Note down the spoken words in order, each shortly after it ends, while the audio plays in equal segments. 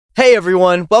Hey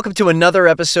everyone, welcome to another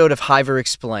episode of Hiver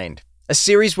Explained, a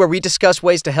series where we discuss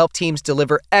ways to help teams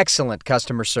deliver excellent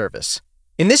customer service.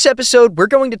 In this episode, we're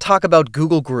going to talk about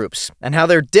Google Groups and how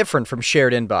they're different from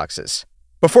shared inboxes.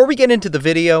 Before we get into the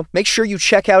video, make sure you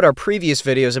check out our previous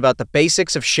videos about the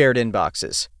basics of shared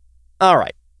inboxes.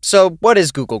 Alright, so what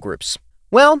is Google Groups?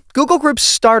 Well, Google Groups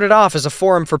started off as a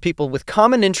forum for people with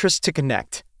common interests to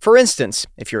connect. For instance,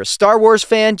 if you're a Star Wars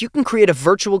fan, you can create a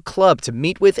virtual club to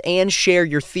meet with and share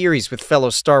your theories with fellow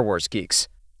Star Wars geeks.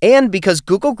 And because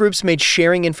Google Groups made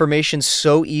sharing information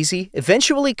so easy,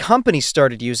 eventually companies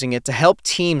started using it to help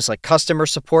teams like customer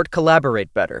support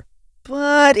collaborate better.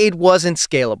 But it wasn't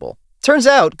scalable. Turns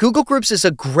out, Google Groups is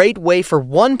a great way for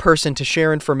one person to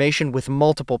share information with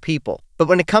multiple people. But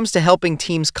when it comes to helping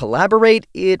teams collaborate,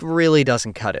 it really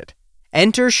doesn't cut it.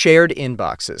 Enter shared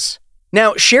inboxes.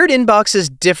 Now, shared inboxes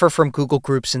differ from Google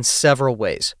Groups in several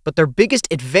ways, but their biggest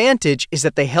advantage is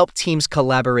that they help teams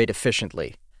collaborate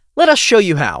efficiently. Let us show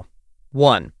you how.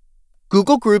 1.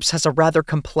 Google Groups has a rather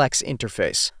complex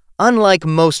interface. Unlike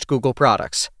most Google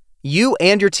products, you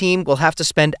and your team will have to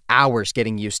spend hours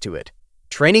getting used to it.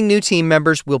 Training new team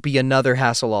members will be another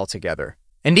hassle altogether.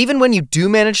 And even when you do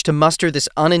manage to muster this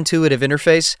unintuitive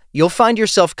interface, you'll find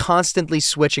yourself constantly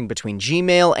switching between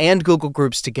Gmail and Google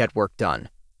Groups to get work done.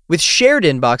 With shared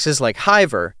inboxes like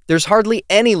Hiver, there's hardly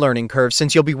any learning curve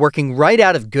since you'll be working right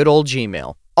out of good old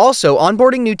Gmail. Also,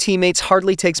 onboarding new teammates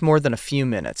hardly takes more than a few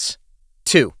minutes.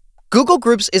 2. Google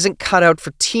Groups isn't cut out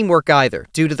for teamwork either,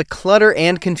 due to the clutter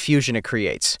and confusion it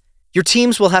creates. Your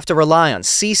teams will have to rely on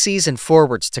CCs and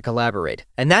forwards to collaborate,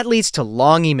 and that leads to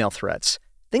long email threads.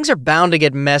 Things are bound to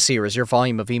get messier as your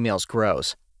volume of emails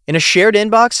grows. In a shared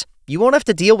inbox, you won't have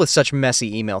to deal with such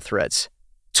messy email threads.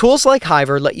 Tools like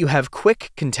Hiver let you have quick,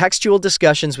 contextual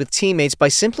discussions with teammates by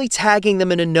simply tagging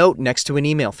them in a note next to an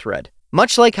email thread,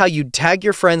 much like how you'd tag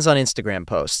your friends on Instagram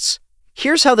posts.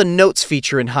 Here's how the Notes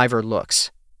feature in Hiver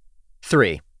looks.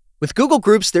 3. With Google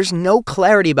Groups, there's no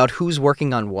clarity about who's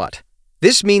working on what.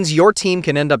 This means your team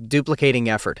can end up duplicating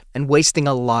effort and wasting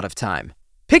a lot of time.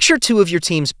 Picture two of your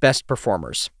team's best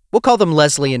performers. We'll call them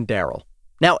Leslie and Daryl.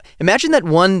 Now, imagine that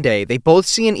one day they both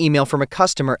see an email from a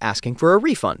customer asking for a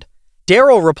refund.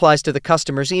 Daryl replies to the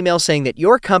customer's email saying that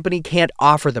your company can't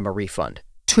offer them a refund.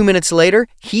 2 minutes later,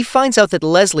 he finds out that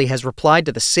Leslie has replied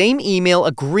to the same email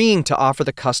agreeing to offer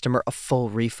the customer a full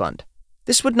refund.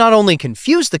 This would not only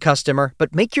confuse the customer,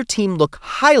 but make your team look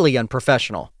highly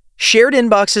unprofessional. Shared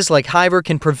inboxes like Hiver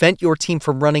can prevent your team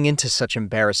from running into such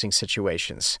embarrassing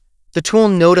situations. The tool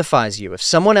notifies you if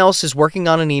someone else is working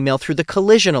on an email through the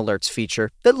collision alerts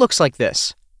feature that looks like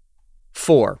this.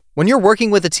 4. When you're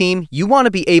working with a team, you want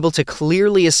to be able to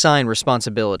clearly assign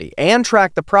responsibility and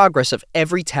track the progress of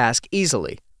every task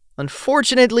easily.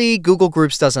 Unfortunately, Google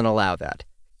Groups doesn't allow that.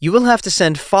 You will have to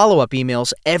send follow-up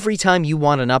emails every time you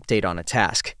want an update on a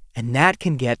task, and that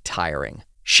can get tiring.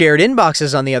 Shared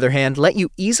inboxes, on the other hand, let you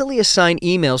easily assign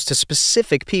emails to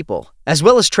specific people, as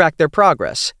well as track their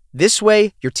progress. This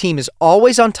way, your team is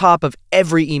always on top of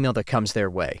every email that comes their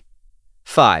way.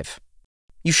 5.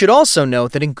 You should also know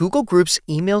that in Google Groups,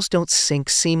 emails don't sync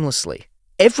seamlessly.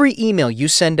 Every email you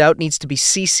send out needs to be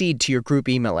CC'd to your group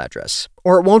email address,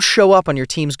 or it won't show up on your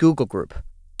team's Google group.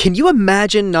 Can you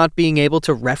imagine not being able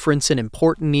to reference an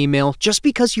important email just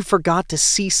because you forgot to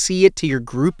CC it to your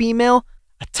group email?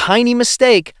 A tiny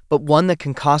mistake, but one that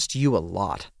can cost you a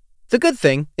lot. The good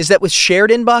thing is that with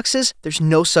shared inboxes, there's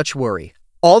no such worry.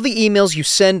 All the emails you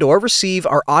send or receive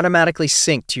are automatically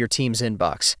synced to your team's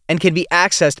inbox and can be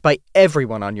accessed by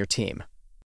everyone on your team.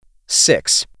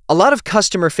 6. A lot of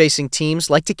customer-facing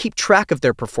teams like to keep track of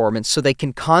their performance so they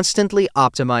can constantly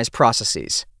optimize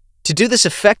processes. To do this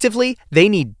effectively, they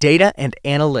need data and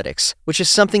analytics, which is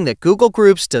something that Google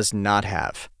Groups does not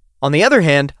have. On the other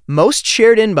hand, most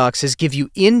shared inboxes give you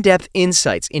in-depth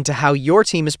insights into how your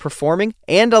team is performing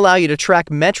and allow you to track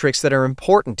metrics that are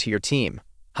important to your team.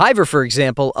 Hiver, for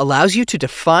example, allows you to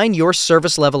define your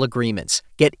service level agreements,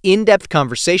 get in-depth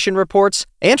conversation reports,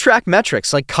 and track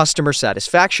metrics like customer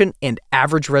satisfaction and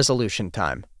average resolution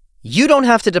time. You don't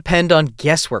have to depend on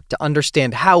guesswork to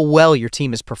understand how well your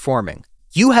team is performing.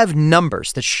 You have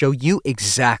numbers that show you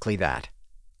exactly that.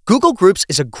 Google Groups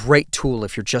is a great tool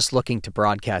if you're just looking to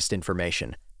broadcast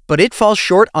information, but it falls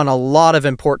short on a lot of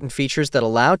important features that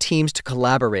allow teams to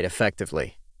collaborate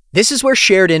effectively. This is where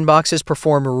shared inboxes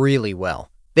perform really well.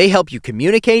 They help you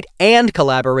communicate and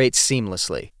collaborate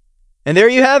seamlessly. And there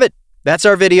you have it. That's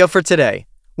our video for today.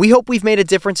 We hope we've made a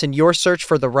difference in your search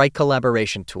for the right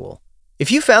collaboration tool. If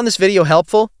you found this video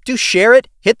helpful, do share it,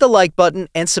 hit the like button,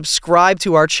 and subscribe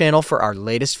to our channel for our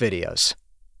latest videos.